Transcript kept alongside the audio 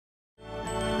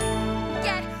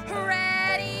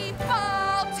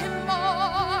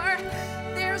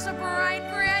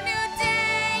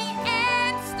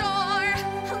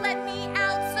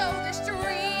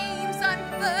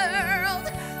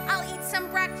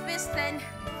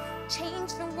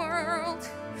change the world.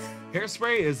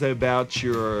 Hairspray is about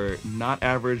your not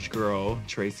average girl,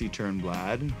 Tracy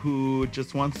Turnblad, who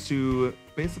just wants to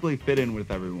basically fit in with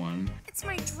everyone. It's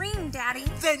my dream, Daddy.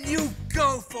 Then you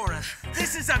go for it.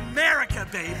 This is America,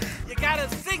 baby. You gotta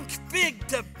think big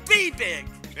to be big.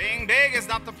 Being big is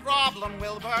not the problem,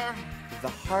 Wilbur. The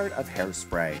heart of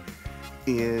Hairspray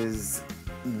is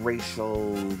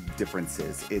racial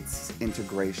differences. It's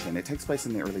integration. It takes place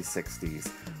in the early 60s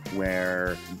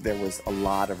where there was a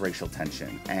lot of racial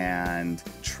tension, and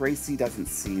Tracy doesn't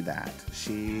see that.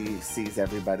 She sees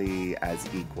everybody as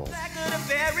equal.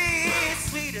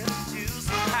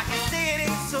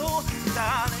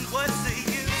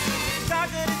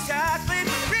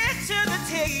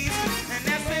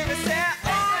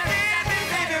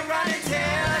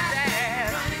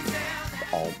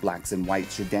 All blacks and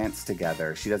whites should dance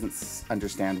together. She doesn't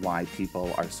understand why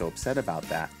people are so upset about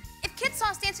that. If kids saw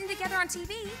us dancing together on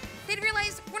TV, they'd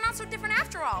realize we're not so different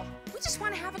after all. We just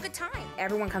want to have a good time.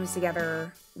 Everyone comes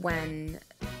together when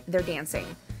they're dancing.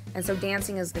 And so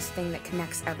dancing is this thing that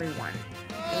connects everyone.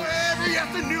 Every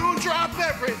afternoon, drop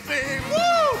everything.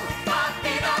 Woo!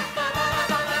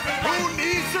 Who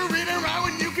needs to read around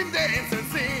when you can dance and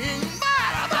sing?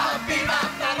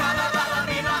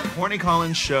 Corny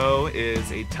Collins Show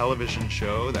is a television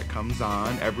show that comes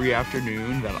on every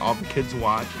afternoon that all the kids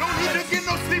watch. Don't need to get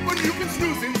no sleep when you can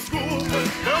snooze in school.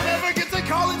 They'll never get to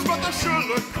college, but they sure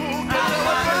look cool.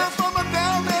 From a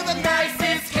down, they're the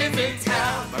nicest kids in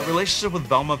town. My relationship with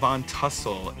Velma Von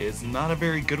Tussle is not a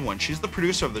very good one. She's the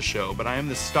producer of the show, but I am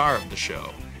the star of the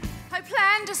show. I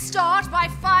plan to start by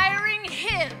firing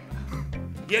him.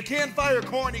 You can't fire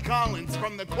Corny Collins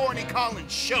from the Corny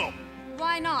Collins Show.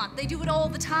 Why not? They do it all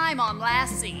the time on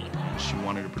Lassie. She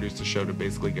wanted to produce the show to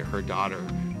basically get her daughter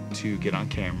to get on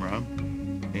camera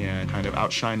and kind of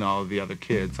outshine all of the other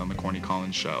kids on the Corny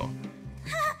Collins Show.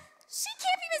 She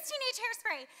can't be Miss Teenage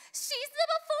Hairspray. She's the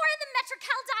before in the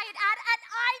Metro-Cal diet ad, and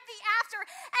I'm the after.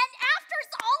 And afters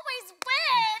always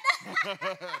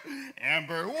win.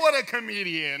 Amber, what a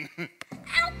comedian.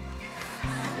 Ow.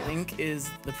 Link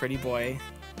is the pretty boy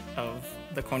of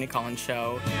the Corny Collins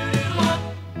Show.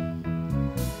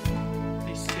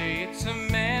 It's a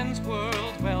man's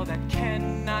world, well, that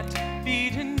cannot be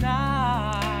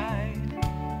denied.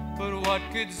 But what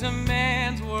good's a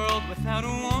man's world without a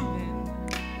woman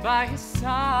by his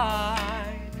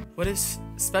side? What is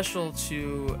special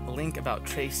to Link about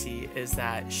Tracy is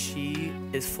that she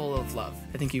is full of love.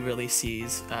 I think he really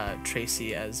sees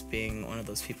Tracy as being one of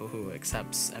those people who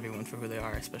accepts everyone for who they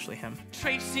are, especially him.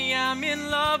 Tracy, I'm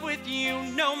in love with you,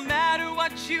 no matter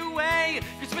what you weigh,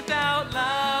 'cause without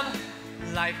love,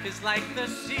 life is like the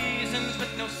seasons with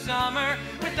no summer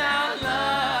without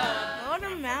love.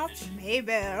 Word of mouth,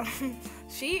 Maybell.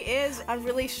 She is a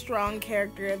really strong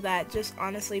character that just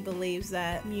honestly believes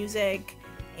that music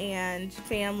and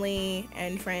family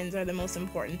and friends are the most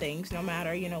important things, no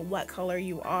matter, what color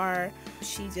you are.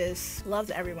 She just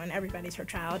loves everyone. Everybody's her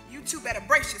child. You two better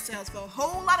brace yourselves for a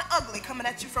whole lot of ugly coming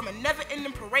at you from a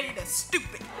never-ending parade of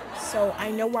stupid. So I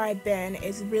Know Where I've Been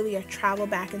is really a travel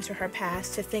back into her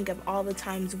past to think of all the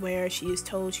times where she is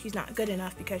told she's not good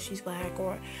enough because she's black,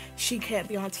 or she can't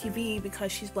be on TV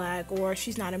because she's black, or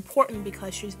she's not important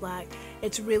because she's black.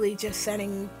 It's really just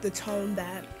setting the tone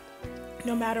that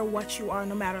no matter what you are,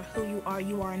 no matter who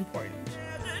you are important.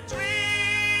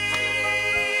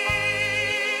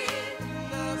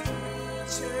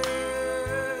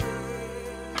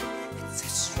 It's a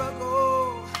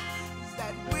struggle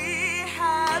that we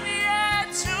have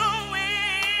yet to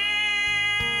win.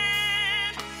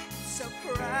 It's a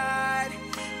pride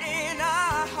in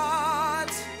our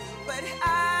hearts, but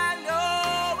I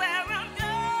know where I'm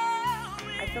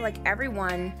going. I feel like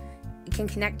everyone can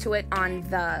connect to it on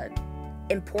the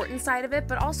important side of it,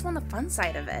 but also on the fun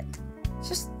side of it.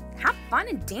 Just have fun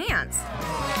and dance.